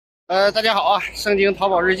大家好啊，盛京淘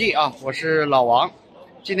宝日记啊，我是老王，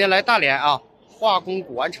今天来大连啊，华宫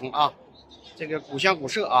古玩城啊，这个古香古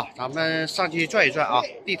色啊，咱们上去转一转啊，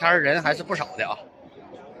地摊人还是不少的啊。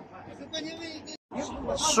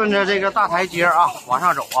顺着这个大台阶啊往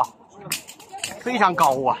上走啊，非常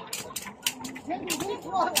高啊，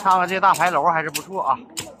看看这大牌楼还是不错啊。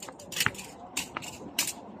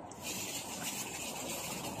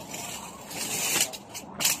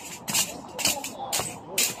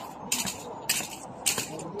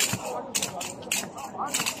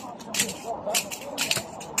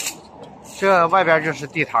这外边就是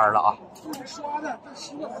地摊了啊！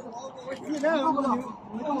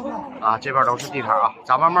啊，这边都是地摊啊，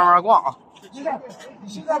咱们慢慢逛啊。你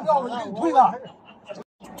现在告诉我给你退了。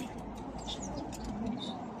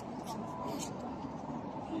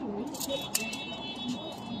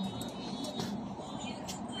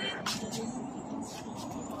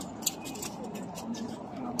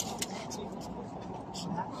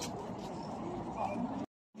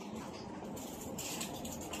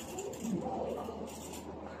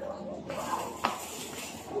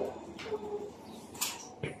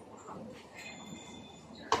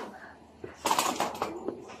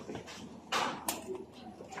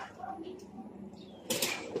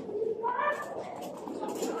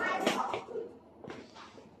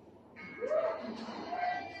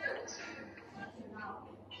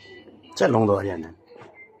这笼多少钱呢？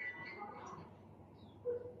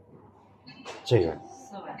这个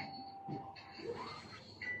4万。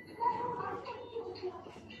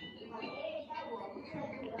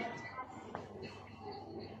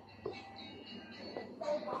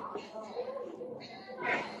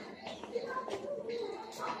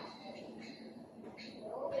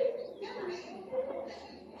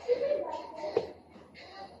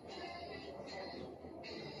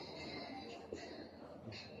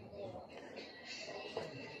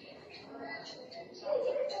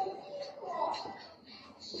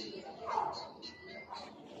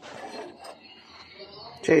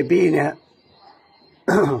这币呢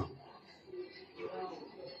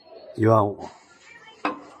，15000。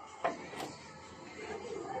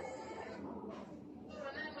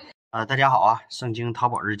大家好啊，盛京淘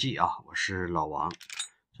宝日记啊，我是老王，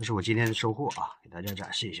这是我今天的收获啊，给大家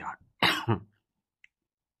展示一下。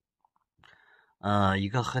一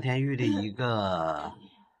个和田玉的一个，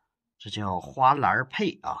这叫花篮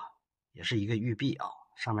佩啊，也是一个玉璧啊，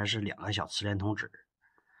上面是2个小瓷莲童纸。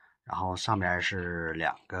然后上面是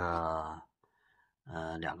两个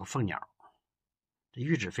凤鸟，这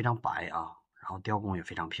玉质非常白啊，然后雕工也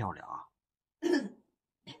非常漂亮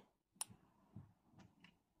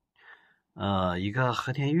啊。一个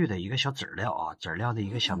和田玉的一个小籽料啊，籽料的一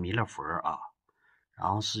个小弥勒佛啊，然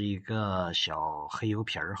后是一个小黑油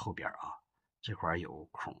皮儿后边啊，这块有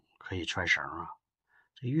孔可以揣绳啊，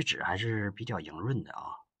这玉质还是比较莹润的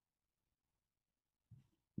啊。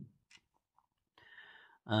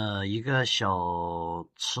一个小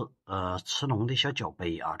瓷龙的小脚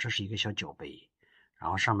杯啊，这是一个小脚杯，然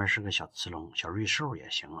后上面是个小瓷龙，小瑞兽也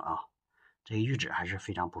行啊，这个玉质还是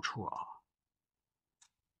非常不错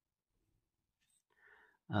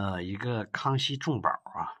啊。一个康熙重宝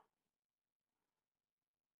啊，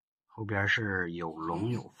后边是有龙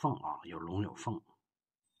有凤啊，有龙有凤。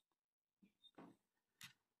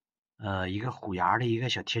一个虎牙的一个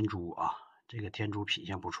小天珠啊，这个天珠品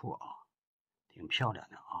相不错啊，挺漂亮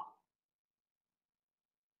的啊。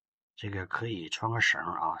这个可以穿个绳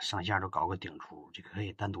啊，上下都搞个顶珠，这个可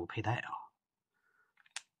以单独佩戴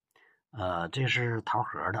啊。这是桃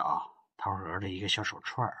核的啊，桃核的一个小手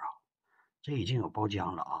串啊，这已经有包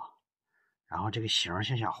浆了啊。然后这个形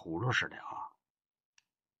像小葫芦似的啊，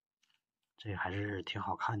这个还是挺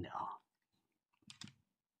好看的啊。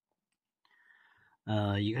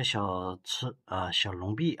一个小小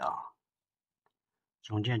龙臂啊，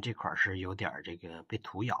中间这块是有点这个被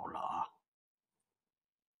土咬了啊。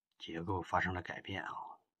结构发生了改变啊。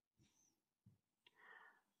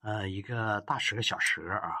一个大蛇小蛇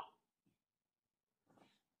啊。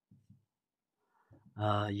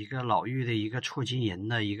一个老玉的一个错金银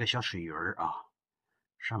的一个小水鱼啊，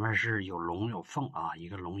上面是有龙有凤啊，一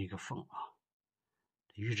个龙一个凤啊，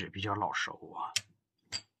玉质比较老熟啊。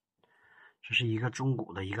这是一个中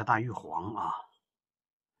古的一个大玉皇啊，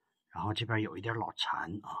然后这边有一点老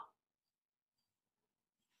残啊。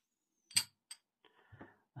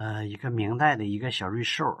一个明代的一个小瑞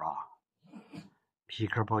兽啊，皮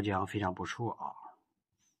壳包浆非常不错啊。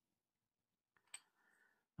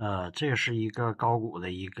这是一个高古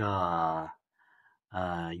的一个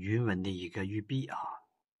云纹的一个玉璧啊，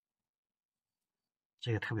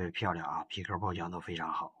这个特别漂亮啊，皮壳包浆都非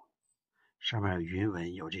常好，上面有云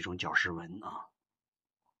纹，有这种角石纹啊。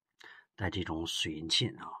带这种水银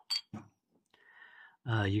沁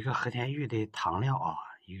啊。一个和田玉的唐料啊，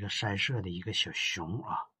一个山色的一个小熊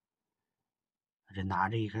啊，这拿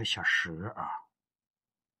着一个小蛇啊。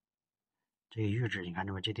这个玉质你看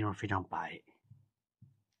这地方非常白。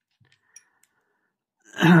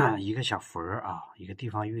一个小佛啊，一个地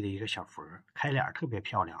方玉的一个小佛，开脸特别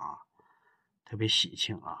漂亮啊，特别喜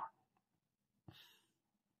庆啊。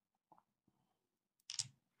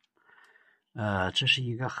这是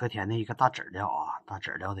一个和田的一个大籽料啊，大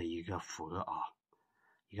籽料的一个佛啊，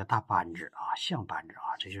一个大扳指啊，象扳指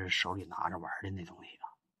啊，这就是手里拿着玩的那东西啊。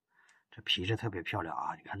这皮质特别漂亮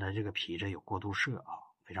啊，你看它这个皮质有过渡色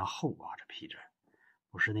啊，非常厚啊，这皮质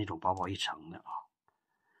不是那种薄薄一层的啊。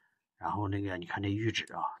然后那个你看这玉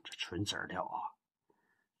质啊，这纯籽料啊，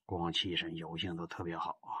光气上油性都特别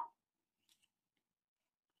好啊。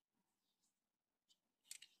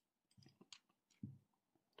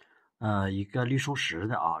一个绿松石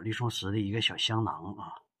的啊，绿松石的一个小香囊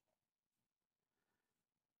啊。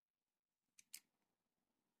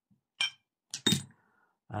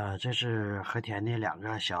这是和田的2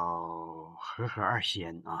个小和合2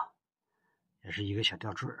仙啊，也是一个小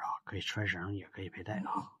吊坠啊，可以穿绳也可以佩戴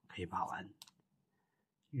啊，可以把玩。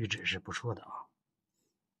玉质是不错的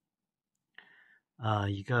啊。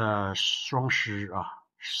一个双狮啊，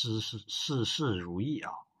事事如意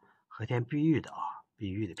啊，和田碧玉的啊，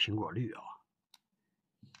碧玉的苹果绿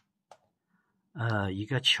啊。一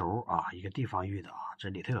个球啊，一个地方玉的啊，这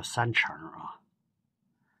里头有3层啊，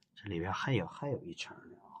这里边还有1层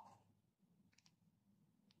呢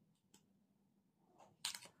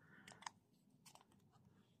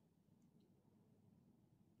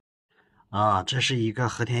啊。这是一个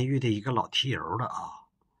和田玉的一个老提油的啊，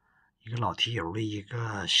一个老提油的一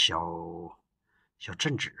个小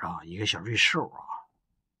镇纸啊，一个小瑞兽啊，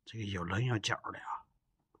这个有棱有角的啊，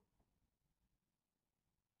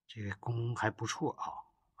这个工还不错啊，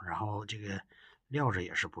然后这个料子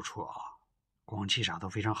也是不错啊，光气啥都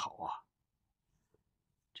非常好啊。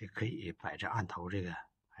这可以摆在案头，这个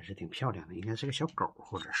还是挺漂亮的，应该是个小狗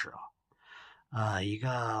或者是一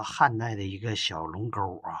个汉代的一个小龙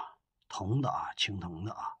钩啊，铜的啊，青铜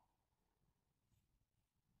的啊，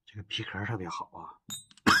这个皮壳特别好啊。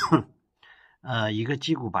一个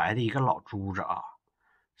鸡骨白的一个老珠子啊，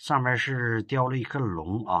上面是雕了一个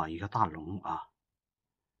龙啊，一个大龙啊，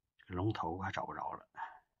这个龙头还找不着了，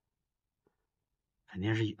肯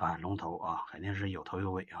定是啊龙头啊，肯定是有头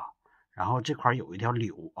有尾啊。然后这块有一条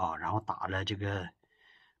柳啊，然后打了这个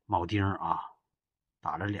铆钉啊，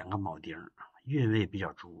打了2个铆钉，韵味比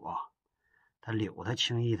较足啊。它柳它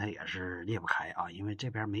轻易它也是裂不开啊，因为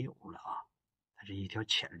这边没有了啊，它是一条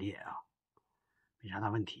浅裂啊，没啥大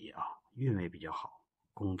问题啊，韵味比较好，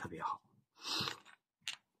工特别好。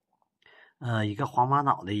一个黄玛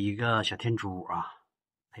瑙的一个小天珠啊，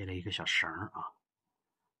配了一个小绳啊，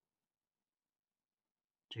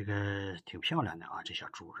这个挺漂亮的啊，这小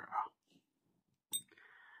珠子啊。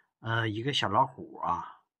一个小老虎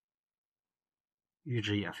啊，玉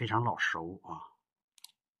质也非常老熟啊。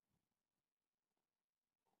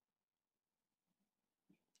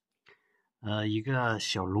一个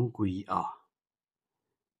小龙龟啊，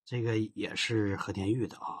这个也是和田玉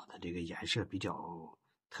的啊，它这个颜色比较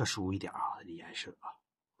特殊一点啊，它的颜色啊，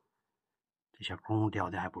这小工雕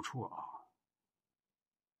的还不错啊。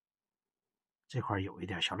这块有一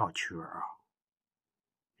点小老缺啊，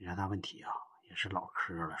没啥大问题啊，也是老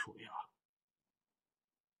科了属于啊。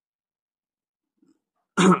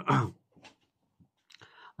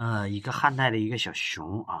一个汉代的一个小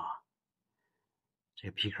熊啊，这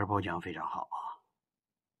个皮壳包浆非常好啊。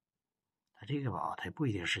它这个吧，它不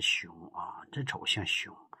一定是熊啊，真瞅像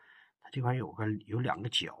熊。它这块有2个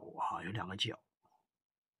角啊，有2个角。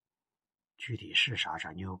具体是啥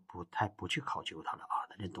咱就不去考究它了啊，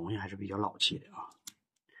它这东西还是比较老气的啊。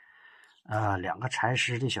2个蚕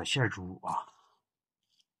丝的小线珠啊，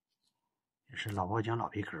也是老包浆老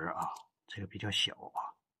皮壳啊，这个比较小啊。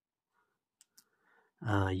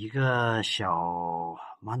一个小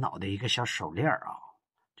玛瑙的一个小手链啊，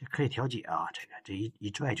这可以调节啊，这一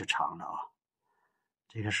拽就长了啊。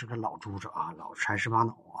这个是个老珠子啊，老蚕丝玛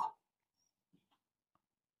瑙啊。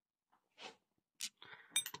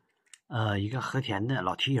一个和田的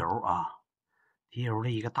老提油啊，提油的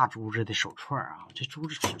一个大珠子的手串啊，这珠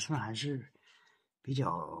子尺寸还是比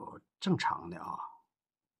较正常的啊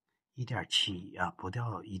，1.7啊，不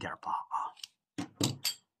掉1.8啊，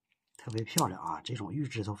特别漂亮啊，这种玉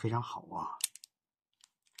质都非常好啊。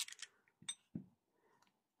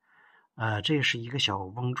这是一个小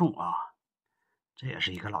翁重啊，这也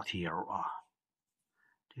是一个老提油啊，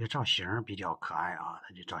这个造型比较可爱啊，它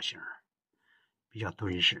这造型比较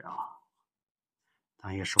敦实啊。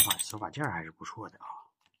当一个手把件还是不错的啊，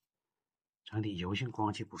整体油性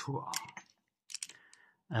光气不错啊。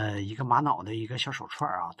一个玛瑙的一个小手串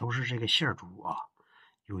啊，都是这个线珠啊，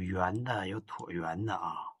有圆的，有椭圆的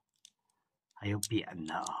啊，还有扁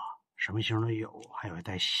的啊，什么型都有，还有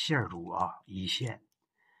带线珠啊，一线，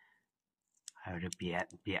还有这扁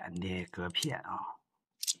的隔片啊。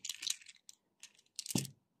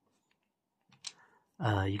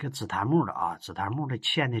一个紫檀木的啊，紫檀木的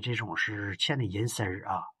嵌的这种是嵌的银丝儿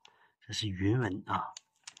啊，这是云纹啊。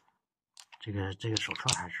这个手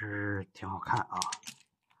串还是挺好看啊。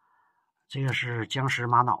这个是僵尸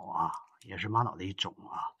玛瑙啊，也是玛瑙的一种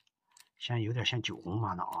啊，有点像酒红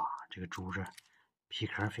玛瑙啊。这个珠子皮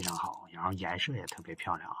壳非常好，然后颜色也特别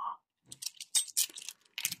漂亮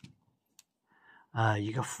啊。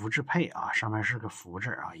一个福字配啊，上面是个福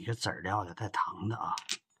字啊，一个籽料的带糖的啊。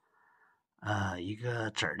一个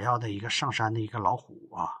籽料的一个上山的一个老虎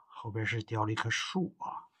啊，后边是雕了一棵树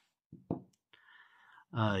啊。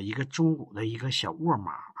一个中古的一个小卧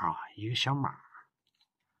马啊，一个小马。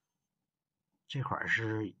这块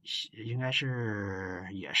应该是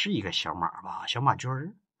也是一个小马吧，小马驹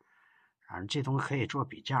儿。反正这东西可以做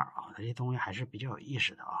比价啊，它这东西还是比较有意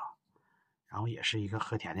思的啊。然后也是一个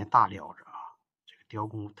和田的大料子啊，这个雕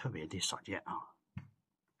工特别的少见啊。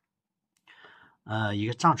一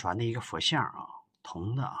个藏传的一个佛像啊，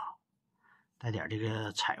铜的啊，带点这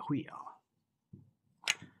个彩绘啊。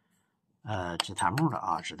紫檀木的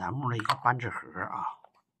啊，紫檀木的一个扳指盒啊，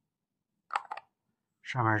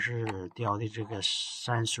上面是雕的这个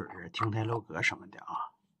山水、亭台楼阁什么的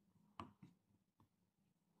啊。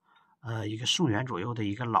一个宋元左右的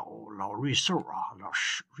一个老瑞兽啊，老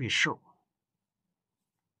瑞兽。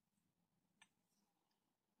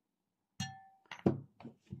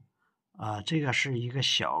这个是一个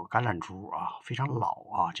小橄榄珠啊，非常老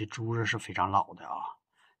啊，这珠子是非常老的啊。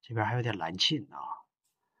这边还有点蓝沁啊，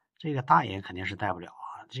这个大人肯定是戴不了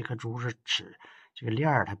啊。这颗珠子这个链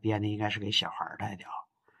儿，它编的应该是给小孩戴的啊，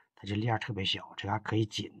它这链儿特别小，这还可以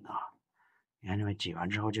紧啊。你看这么紧完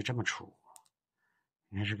之后就这么粗，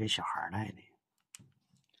应该是给小孩戴的。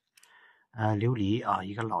琉璃啊，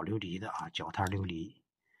一个老琉璃的啊，脚踏琉璃，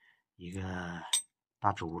一个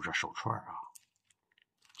大珠子手串啊。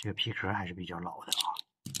这个皮壳还是比较老的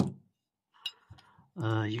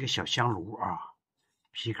啊。一个小香炉啊，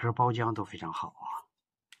皮壳包浆都非常好啊，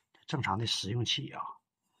正常的食用器啊，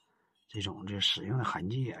这使用的痕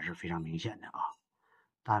迹也是非常明显的啊。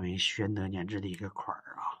大明宣德年制的一个款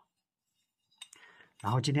啊。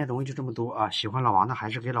然后今天东西就这么多啊，喜欢老王的还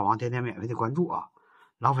是给老王点点免费的关注啊，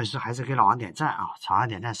老粉丝还是给老王点赞啊，长按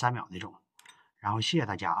点赞3秒那种。然后谢谢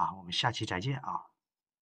大家啊，我们下期再见啊。